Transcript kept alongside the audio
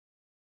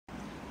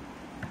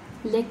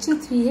Lecture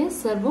 3 है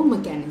servo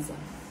mechanism.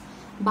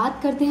 बात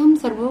करते हैं हम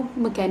सर्वो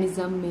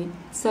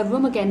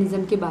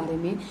मैकेनिज्म के बारे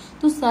में।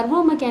 तो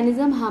सर्वो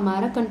मैकेनिज्म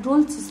हमारा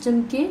कंट्रोल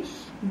सिस्टम के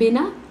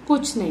बिना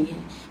कुछ नहीं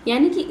है,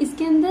 यानी कि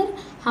इसके अंदर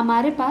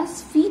हमारे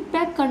पास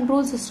फीडबैक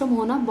कंट्रोल सिस्टम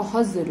होना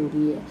बहुत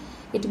जरूरी है।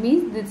 It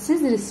means this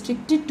is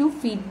restricted to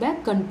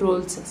feedback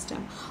control system.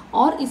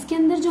 और इसके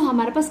अंदर जो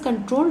हमारे पास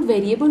कंट्रोल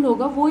वेरिएबल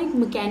होगा वो एक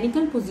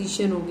मैकेनिकल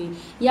पोजीशन होगी,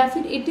 या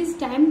फिर it is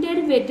time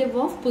derivative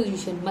of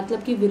position,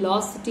 मतलब कि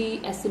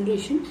वेलोसिटी,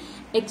 एक्सेलरेशन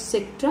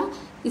एक्सेट्रा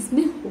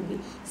इसमें होगी।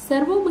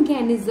 सर्वो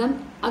मैकेनिज्म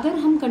अगर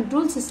हम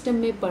कंट्रोल सिस्टम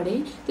में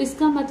पढ़ें तो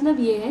इसका मतलब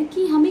ये है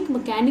कि हम एक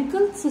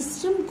मैकेनिकल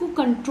सिस्टम को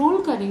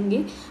कंट्रोल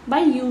करेंगे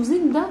by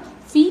using the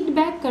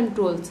feedback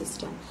control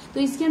system. तो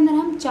इसके अंदर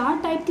हम 4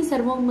 टाइप की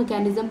सर्वो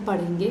मैकेनिज्म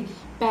पढ़ेंगे।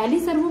 पहली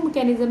सर्वो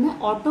मैकेनिज्म है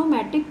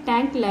automatic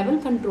tank level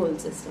control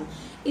system.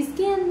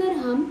 इसके अंदर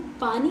हम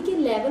पानी के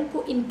लेवल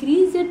को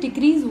इंक्रीज या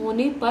डिक्रीज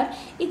होने पर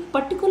एक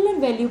पर्टिकुलर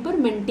वैल्यू पर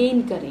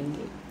मेंटेन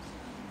करेंगे।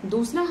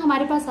 दूसरा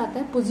हमारे पास आता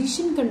है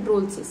पोजीशन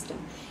कंट्रोल सिस्टम।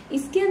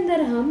 इसके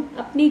अंदर हम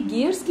अपने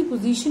गियर्स की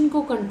पोजीशन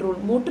को कंट्रोल,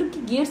 मोटर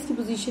की गियर्स की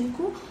पोजीशन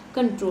को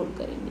कंट्रोल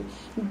करेंगे।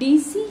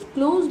 DC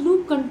close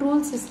loop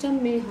control system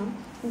में हम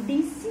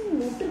डीसी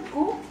मोटर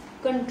को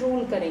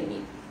कंट्रोल करेंगे,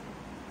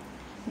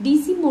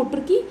 डीसी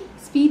मोटर की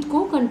स्पीड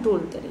को कंट्रोल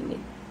करेंगे।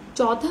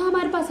 चौथा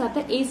हमारे पास आता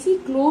है AC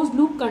close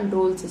loop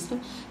control system,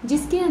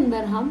 जिसके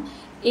अंदर हम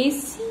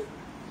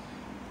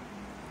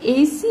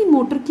एसी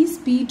मोटर की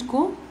स्पीड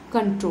को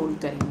कंट्रोल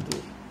करेंगे।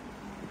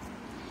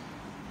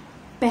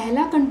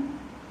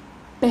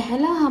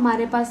 पहला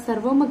हमारे पास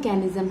सर्वो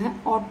मैकेनिज्म है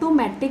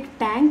automatic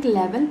tank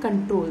level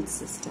control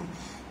system.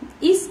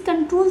 इस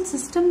कंट्रोल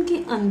सिस्टम के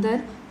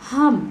अंदर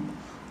हम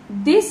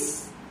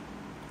दिस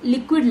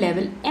लिक्विड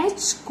लेवल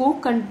H को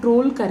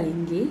कंट्रोल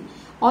करेंगे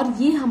और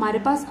ये हमारे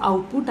पास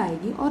आउटपुट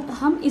आएगी और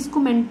हम इसको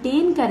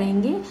मेंटेन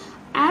करेंगे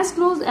as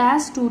close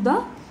as to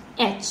the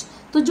H।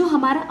 तो जो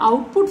हमारा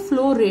आउटपुट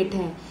फ्लो रेट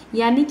है,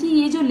 यानी कि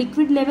ये जो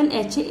लिक्विड लेवल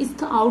H है,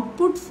 इसका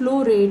आउटपुट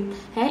फ्लो रेट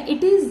है,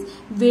 it is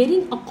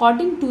varying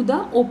according to the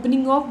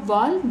opening of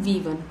valve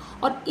V1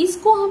 और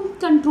इसको हम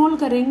कंट्रोल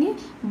करेंगे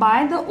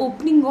by the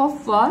opening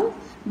of valve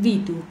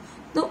V2।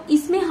 तो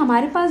इसमें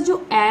हमारे पास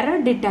जो एरर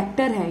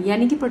डिटेक्टर है,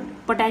 यानी कि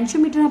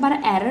पोटेंशियोमीटर हमारा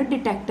एरर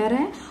डिटेक्टर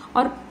है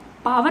और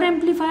पावर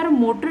एम्पलीफायर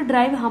मोटर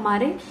ड्राइव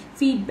हमारे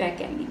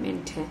फीडबैक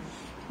एलिमेंट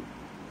है।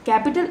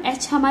 कैपिटल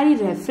H हमारी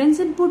रेफरेंस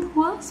इनपुट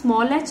हुआ,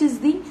 small h is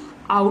the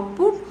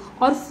output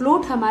और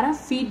फ्लोट हमारा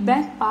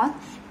फीडबैक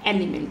पाथ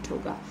एलिमेंट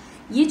होगा।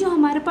 ये जो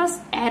हमारे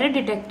पास एरर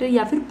डिटेक्टर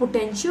या फिर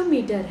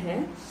पोटेंशियोमीटर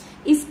है,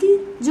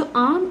 इसकी जो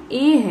आर्म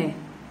A है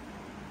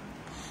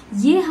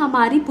ये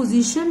हमारी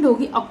पोजीशन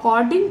होगी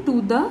according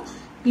to the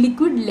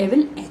liquid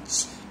level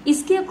H।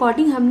 इसके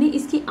अकॉर्डिंग हमने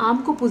इसकी आर्म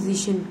को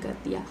पोजीशन कर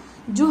दिया।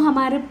 जो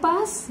हमारे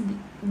पास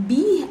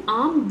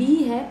आर्म B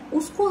है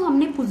उसको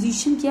हमने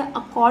पोजीशन किया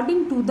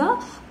according to the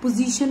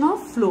position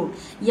of float,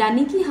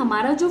 यानी कि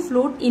हमारा जो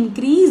फ्लोट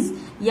इंक्रीज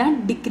या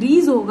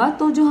डिक्रीज होगा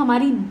तो जो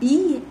हमारी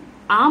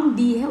आर्म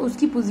B है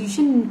उसकी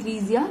पोजीशन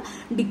इंक्रीज या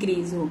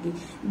डिक्रीज होगी,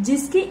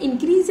 जिसके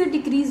इंक्रीज या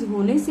डिक्रीज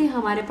होने से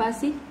हमारे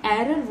पास एक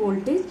एरर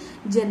वोल्टेज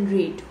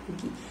जनरेट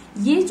होगी।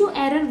 ये जो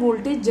एरर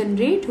वोल्टेज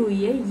जनरेट हुई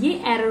है,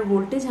 ये एरर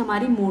वोल्टेज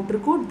हमारी मोटर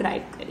को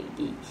ड्राइव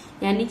करेगी,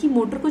 यानी कि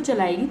मोटर को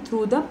चलाएगी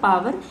थ्रू द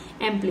पावर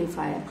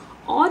एम्पलीफायर।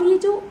 और ये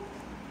जो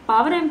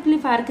पावर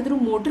एम्पलीफायर के थ्रू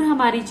मोटर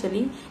हमारी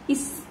चली,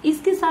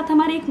 इसके साथ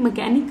हमारे एक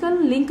मैकेनिकल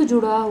लिंक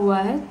जुड़ा हुआ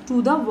है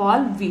टू द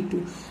वाल्व V2,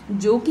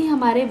 जो कि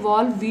हमारे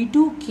वाल्व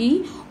V2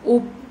 की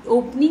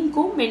ओपनिंग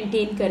को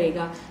मेंटेन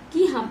करेगा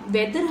कि हम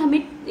वेदर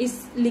हमें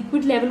इस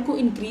लिक्विड लेवल को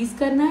इंक्रीज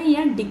करना है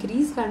या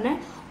डिक्रीज करना है,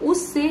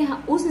 उस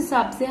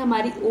हिसाब से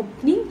हमारी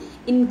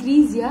ओपनिंग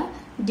इंक्रीज या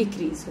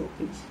डिक्रीज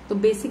होगी। तो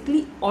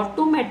basically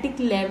automatic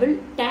level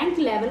tank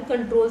level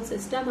control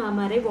system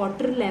हमारे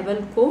वाटर लेवल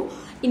को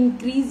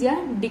इंक्रीज या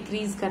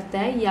डिक्रीज करता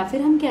है, या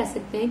फिर हम कह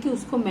सकते हैं कि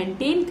उसको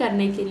मेंटेन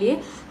करने के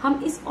लिए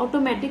हम इस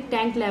automatic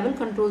tank level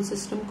control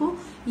system को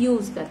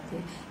यूज करते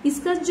हैं।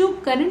 इसका जो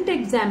करंट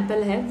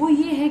एग्जाम्पल है वो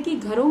ये है कि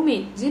घरों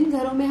में, जिन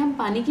घरों में हम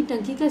पानी की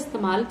टंकी का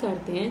इस्तेमाल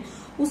करते हैं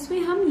उसमें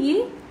हम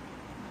ये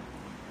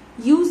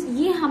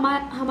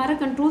हमारा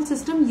कंट्रोल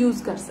सिस्टम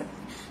यूज कर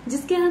सकते हैं,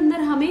 जिसके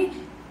अंदर हमें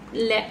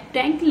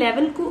टैंक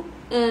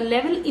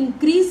लेवल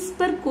इंक्रीज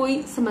पर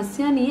कोई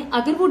समस्या नहीं है।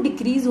 अगर वो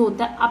डिक्रीज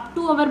होता है अप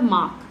टू अवर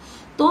मार्क,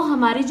 तो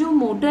हमारी जो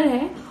मोटर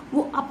है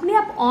वो अपने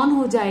आप ऑन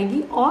हो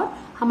जाएगी और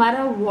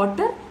हमारा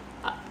वाटर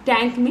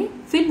टैंक में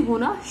फिल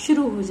होना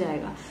शुरू हो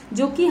जाएगा,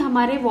 जो कि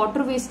हमारे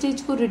वाटर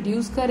वेस्टेज को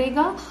रिड्यूस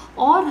करेगा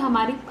और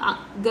हमारी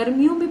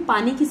गर्मियों में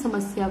पानी की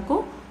समस्या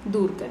को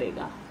दूर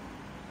करेगा।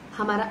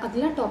 हमारा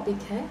अगला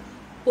टॉपिक है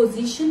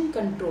पोजीशन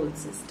कंट्रोल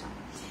सिस्टम।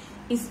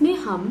 इसमें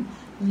हम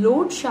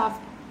लोड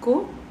शाफ्ट को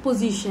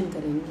पोजीशन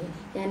करेंगे,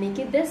 यानी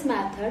कि this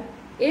method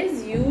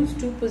is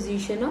used to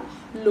position a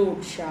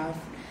load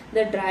shaft.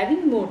 This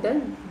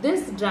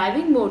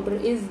driving motor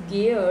is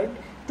geared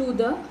to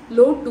the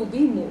load to be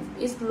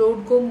move. इस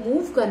लोड को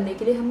मूव करने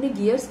के लिए हमने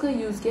गियर्स का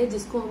यूज किया,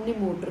 जिसको हमने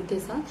मोटर के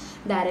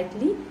साथ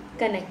डायरेक्टली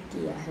कनेक्ट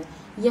किया है।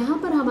 यहाँ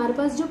पर हमारे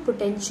पास जो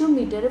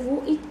पोटेंशियोमीटर है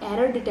वो एक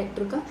एरर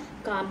डिटेक्टर का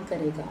काम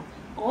करेगा,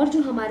 और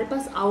जो हमारे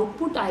पास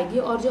आउटपुट आएगी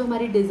और जो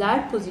हमारी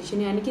डिजायर्ड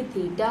पोजीशन यानी कि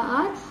थीटा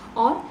आर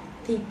और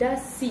theta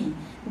C,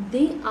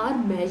 they are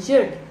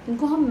measured,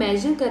 इनको हम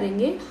मेजर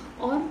करेंगे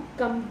और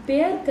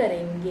कंपेयर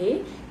करेंगे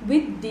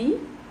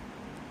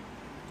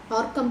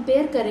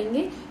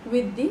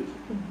विद द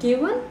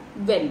गिवन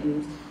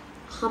वैल्यूज।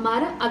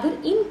 हमारा अगर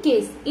इन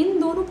केस इन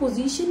दोनों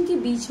पोजीशन के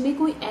बीच में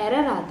कोई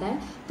एरर आता है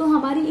तो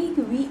हमारी एक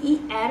वीई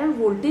एरर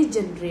वोल्टेज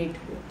जनरेट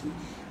होगी,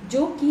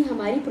 जो कि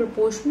हमारी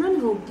प्रोपोर्शनल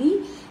होगी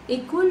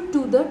equal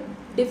to the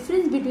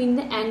difference between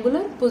the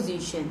angular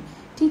position.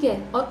 ठीक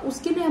है, और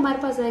उसके लिए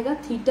हमारे पास आएगा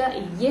थीटा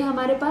ई। ये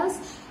हमारे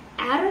पास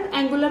एरर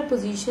एंगुलर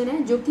पोजीशन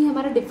है, जो कि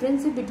हमारा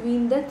डिफरेंस है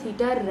बिटवीन द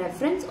थीटा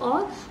रेफरेंस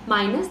और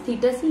माइनस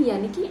थीटा सी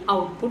यानी कि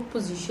आउटपुट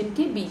पोजीशन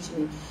के बीच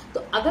में।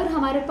 तो अगर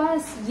हमारे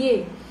पास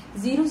ये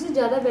 0 से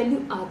ज्यादा वैल्यू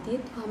आती है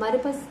तो हमारे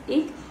पास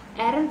एक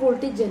एरर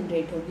वोल्टेज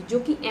जनरेट होगी, जो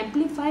कि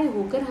एम्पलीफाई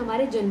होकर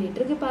हमारे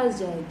जनरेटर के पास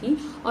जाएगी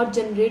और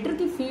जनरेटर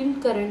की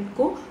फील्ड करंट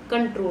को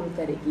कंट्रोल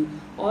करेगी,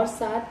 और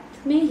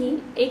साथ में ही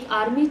एक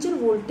आर्मेचर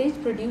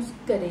वोल्टेज प्रोड्यूस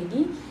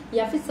करेगी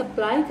या फिर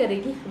सप्लाई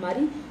करेगी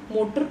हमारी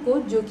मोटर को,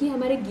 जो कि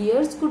हमारे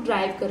गियर्स को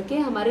ड्राइव करके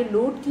हमारे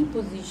लोड की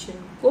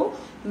पोजीशन को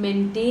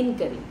मेंटेन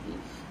करेगी।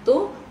 तो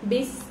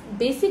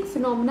बेसिक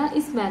फिनोमेना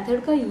इस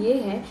मेथड का ये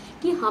है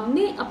कि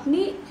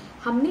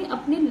हमने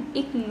अपने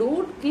एक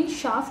लोड के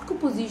शाफ्ट को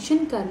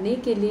पोजीशन करने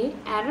के लिए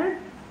एरर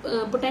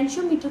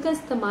पोटेंशियोमीटर का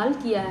इस्तेमाल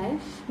किया है,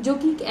 जो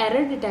कि एक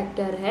एरर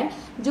डिटेक्टर है,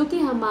 जो कि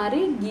हमारे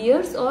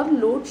गियर्स और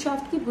लोड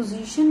शाफ्ट की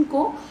पोजीशन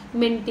को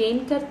मेंटेन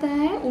करता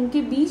है,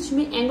 उनके बीच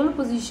में एंगुलर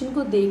पोजीशन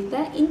को देखता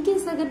है।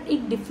 इनकेस अगर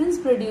एक डिफरेंस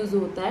प्रोड्यूस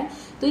होता है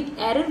तो एक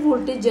एरर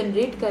वोल्टेज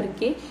जनरेट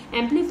करके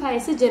एम्पलीफायर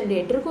से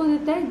जनरेटर को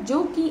देता है,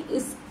 जो कि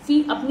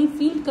अपनी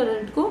फील्ड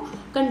करंट को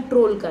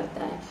कंट्रोल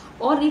करता है,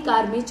 और एक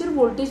आर्मेचर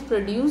वोल्टेज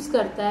प्रोड्यूस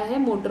करता है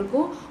मोटर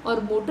को,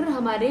 और मोटर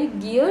हमारे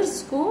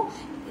गियर्स को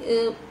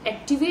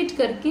एक्टिवेट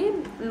करके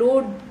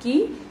लोड की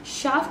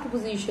शाफ्ट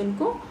पोजीशन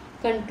को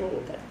कंट्रोल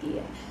करती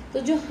है। तो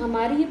जो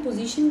हमारी ये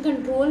पोजीशन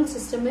कंट्रोल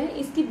सिस्टम है,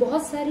 इसकी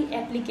बहुत सारी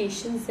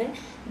एप्लीकेशंस हैं,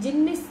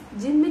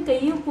 जिनमें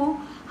कईयों को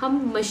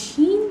हम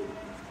मशीन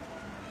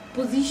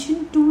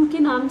पोजीशन टूल के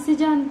नाम से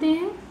जानते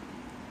हैं।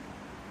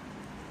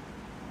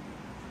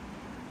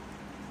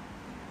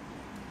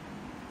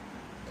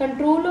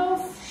 Control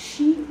of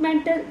sheet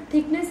metal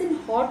thickness in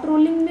hot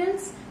rolling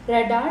mills,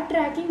 radar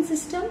tracking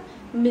system,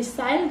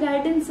 missile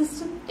guidance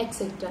system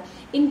etcetera.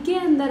 इनके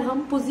अंदर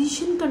हम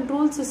पोजीशन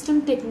कंट्रोल सिस्टम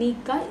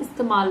टेक्निक का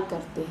इस्तेमाल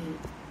करते हैं।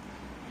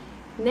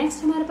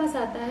 नेक्स्ट हमारे पास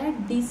आता है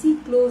DC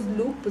close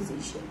loop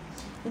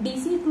position.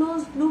 DC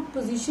close loop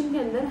position के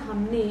अंदर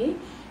हमने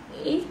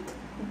एक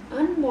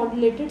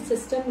अनमॉड्यूलेटेड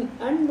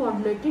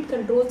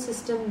कंट्रोल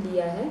सिस्टम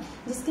लिया है,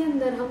 जिसके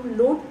अंदर हम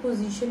लोड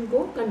पोजीशन को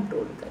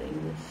कंट्रोल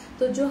करेंगे।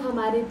 तो जो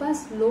हमारे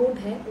पास लोड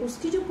है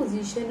उसकी जो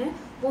पोजीशन है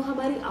वो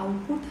हमारी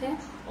आउटपुट है,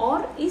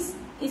 और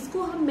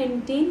इसको हम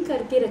मेंटेन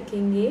करके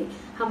रखेंगे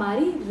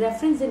हमारी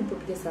रेफरेंस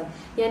इनपुट के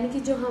साथ, यानी कि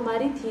जो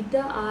हमारी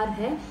थीटा आर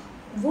है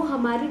वो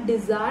हमारी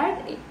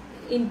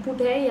डिजायर्ड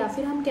इनपुट है, या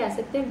फिर हम कह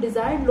सकते हैं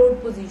डिजायर्ड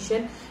लोड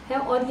पोजीशन है,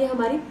 और ये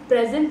हमारी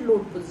प्रेजेंट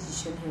लोड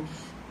पोजीशन है।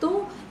 तो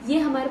ये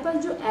हमारे पास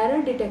जो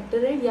एरर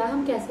डिटेक्टर है, या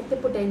हम कह सकते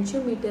हैं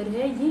पोटेंशियोमीटर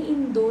है, ये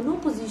इन दोनों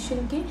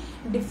पोजीशन के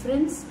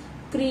डिफरेंस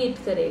क्रिएट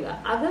करेगा।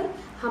 अगर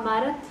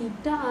हमारा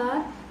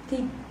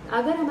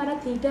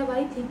थीटा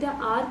वाई थीटा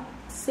आर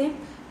से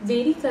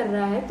वेरी कर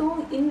रहा है तो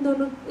इन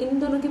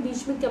दोनों के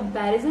बीच में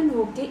कंपैरिजन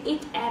होके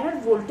एक एरर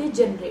वोल्टेज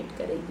जनरेट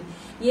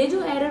करेगी। ये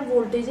जो एरर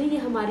वोल्टेज है ये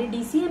हमारी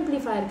डीसी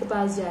एम्पलीफायर के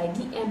पास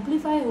जाएगी,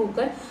 एम्पलीफाई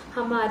होकर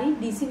हमारी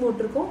डीसी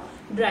मोटर को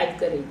ड्राइव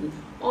करेगी,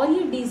 और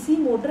ये डीसी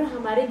मोटर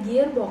हमारे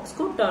गियर बॉक्स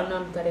को टर्न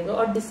ऑन करेगा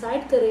और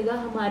डिसाइड करेगा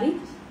हमारी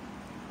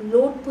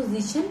load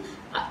position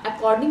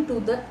according to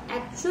the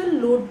actual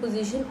load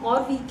position,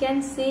 और we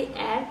can say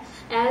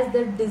as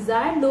the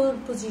desired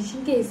load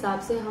position के हिसाब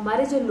से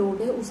हमारे जो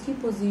लोड है उसकी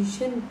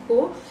पोजीशन को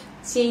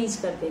चेंज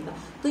कर देगा।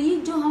 तो ये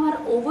जो हमारा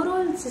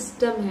ओवरऑल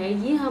सिस्टम है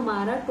ये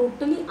हमारा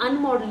टोटली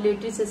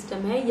अनमॉड्यूलेटेड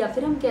सिस्टम है, या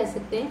फिर हम कह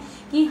सकते हैं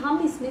कि हम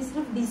इसमें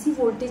सिर्फ डीसी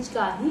वोल्टेज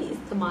का ही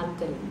इस्तेमाल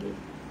करेंगे।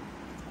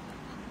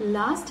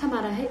 लास्ट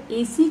हमारा है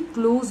एसी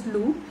क्लोज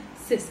लूप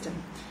सिस्टम।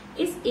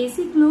 इस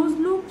एसी क्लोज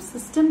लूप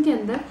सिस्टम के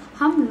अंदर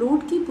हम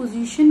लोड की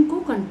पोजीशन को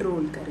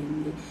कंट्रोल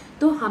करेंगे।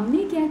 तो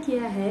हमने क्या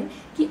किया है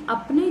कि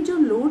अपने जो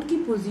लोड की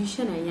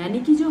पोजीशन है, यानी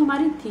कि जो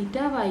हमारी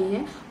थीटा वाई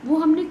है, वो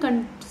हमने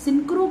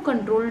सिंक्रो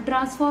कंट्रोल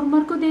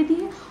ट्रांसफार्मर को दे दी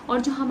है,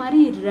 और जो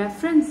हमारी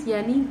रेफरेंस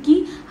यानी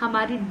कि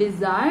हमारी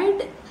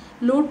डिजायर्ड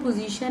लोड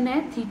पोजीशन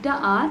है थीटा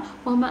आर,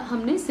 वो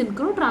हमने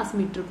सिंक्रो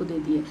ट्रांसमीटर को दे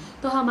दी है।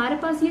 तो हमारे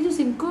पास ये जो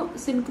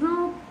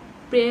सिंक्रो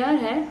पेयर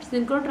है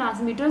synchro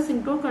transmitter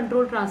synchro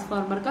control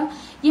transformer का,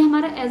 ये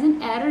हमारा एज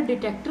एन एरर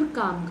डिटेक्टर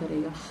काम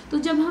करेगा। तो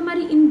जब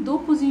हमारी इन दो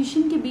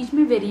पोजीशन के बीच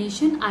में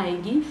वेरिएशन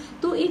आएगी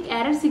तो एक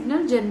एरर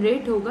सिग्नल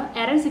जनरेट होगा,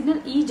 एरर सिग्नल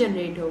ई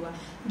जनरेट होगा,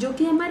 जो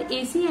कि हमारे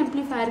एसी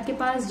एम्पलीफायर के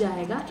पास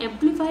जाएगा,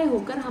 एम्पलीफाई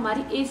होकर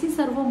हमारी एसी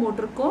सर्वो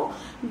मोटर को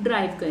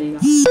ड्राइव करेगा।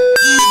 ये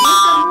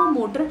सर्वो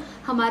मोटर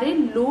हमारे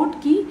लोड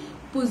की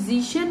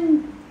पोजीशन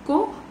को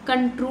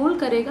कंट्रोल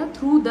करेगा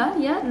थ्रू द,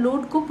 या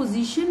लोड को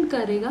पोजीशन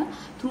करेगा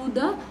थ्रू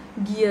द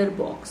गियर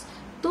बॉक्स।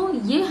 तो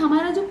ये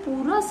हमारा जो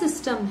पूरा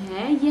सिस्टम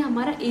है, ये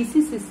हमारा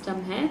एसी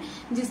सिस्टम है,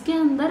 जिसके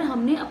अंदर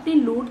हमने अपने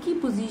लोड की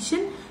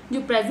पोजीशन,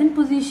 जो प्रेजेंट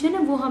पोजीशन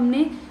है वो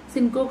हमने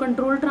सिंक्रो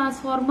कंट्रोल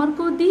ट्रांसफार्मर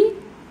को दी,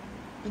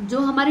 जो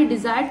हमारी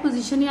डिजायर्ड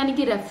पोजीशन यानी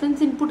कि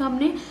रेफरेंस इनपुट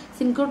हमने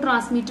सिंक्रो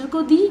ट्रांसमीटर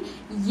को दी।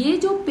 ये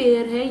जो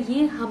पेयर है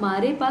ये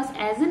हमारे पास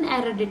एज एन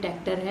एरर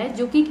डिटेक्टर है,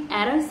 जो कि एक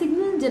एरर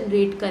सिग्नल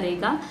जनरेट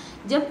करेगा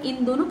जब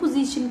इन दोनों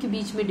पोजीशन के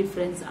बीच में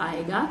डिफरेंस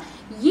आएगा।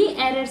 ये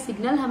एरर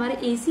सिग्नल हमारे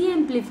एसी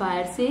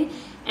एम्पलीफायर से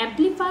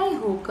एम्पलीफाई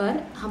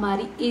होकर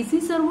हमारी एसी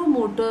सर्वो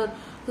मोटर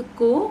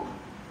को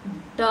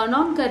टर्न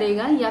ऑन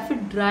करेगा या फिर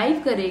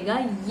ड्राइव करेगा।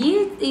 ये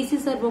एसी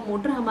सर्वो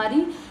मोटर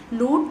हमारी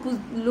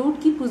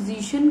लोड की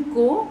पोजीशन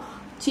को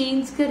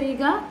चेंज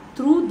करेगा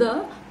थ्रू द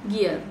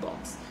गियर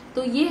बॉक्स।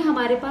 तो ये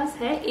हमारे पास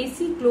है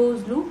AC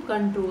close loop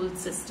control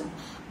system.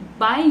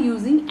 By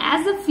using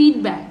as a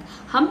feedback,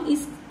 हम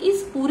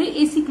इस पूरे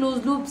एसी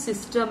क्लोज लूप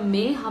सिस्टम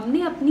में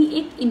हमने अपनी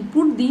एक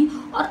इनपुट दी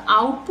और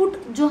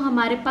आउटपुट जो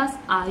हमारे पास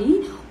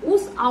आई,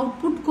 उस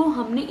आउटपुट को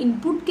हमने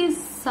इनपुट के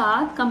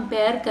साथ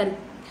कंपेयर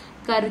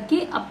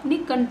करके अपने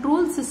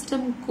कंट्रोल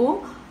सिस्टम को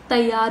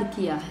तैयार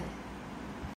किया है।